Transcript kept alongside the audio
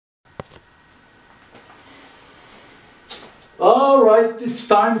Alright, it's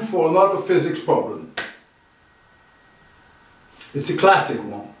time for another physics problem. It's a classic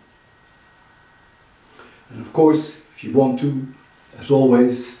one. And of course, if you want to, as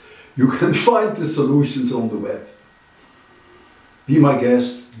always, you can find the solutions on the web. Be my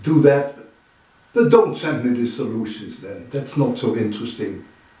guest, do that, but don't send me the solutions then. That's not so interesting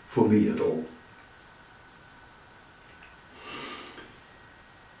for me at all.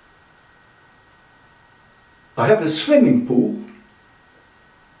 I have a swimming pool,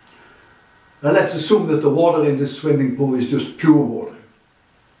 and let's assume that the water in this swimming pool is just pure water.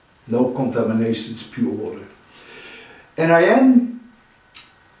 No contaminations, pure water. And I am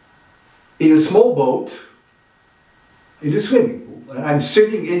in a small boat in the swimming pool, and I'm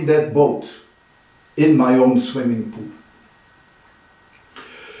sitting in that boat in my own swimming pool.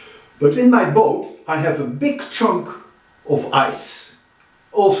 But in my boat I have a big chunk of ice,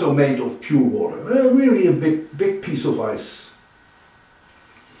 also made of pure water, really a big piece of ice.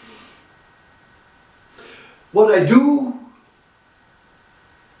 What I do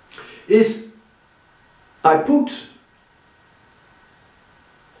is I put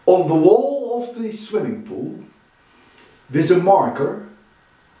on the wall of the swimming pool with a marker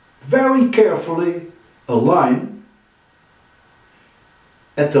very carefully a line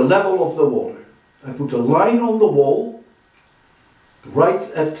at the level of the water. I put a line on the wall right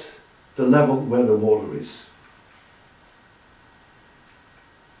at the level where the water is.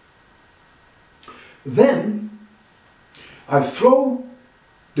 Then I throw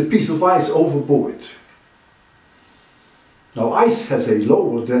the piece of ice overboard. Now ice has a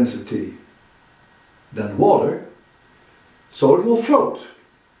lower density than water, so it will float.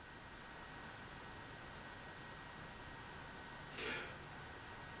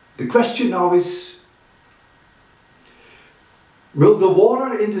 The question now is, will the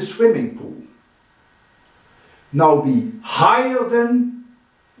water in the swimming pool now be higher than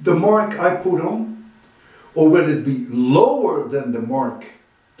the mark I put on, or will it be lower than the mark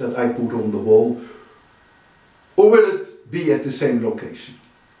that I put on the wall, or will it be at the same location?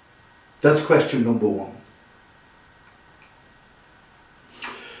 That's question number one.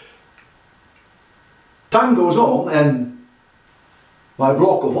 Time goes on and my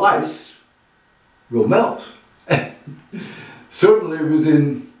block of ice will melt. Certainly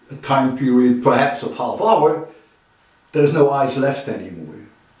within a time period perhaps of half hour, there's no ice left anymore.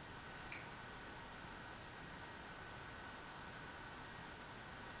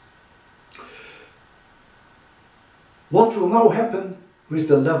 What will now happen with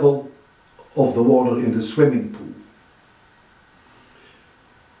the level of the water in the swimming pool?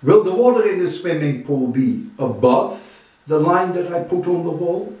 Will the water in the swimming pool be above the line that I put on the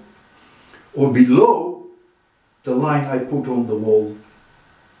wall, or below the line I put on the wall?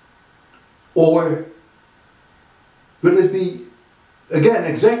 Or will it be again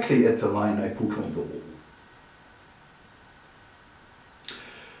exactly at the line I put on the wall?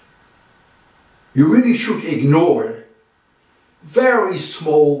 You really should ignore very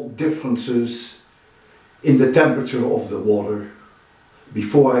small differences in the temperature of the water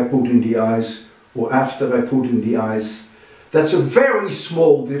before I put in the ice or after I put in the ice. That's a very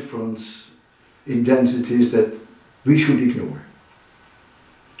small difference in densities that we should ignore.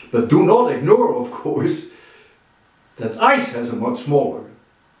 But do not ignore, of course, that ice has a much smaller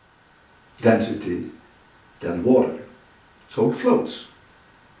density than water, so it floats.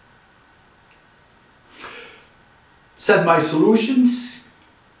 Send my solutions,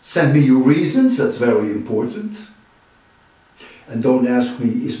 send me your reasons, that's very important. And don't ask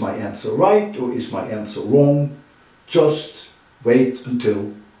me, is my answer right or is my answer wrong? Just wait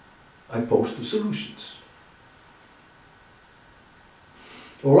until I post the solutions.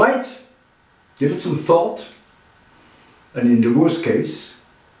 Alright, give it some thought, and in the worst case,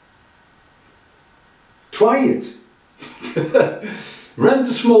 try it. Rent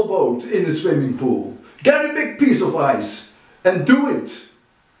a small boat in a swimming pool, get a big piece of ice and do it.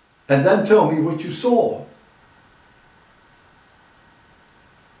 And then tell me what you saw.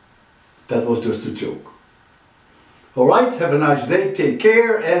 That was just a joke. Alright, have a nice day, take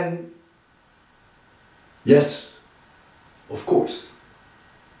care, and yes, of course,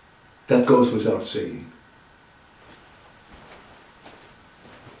 that goes without saying.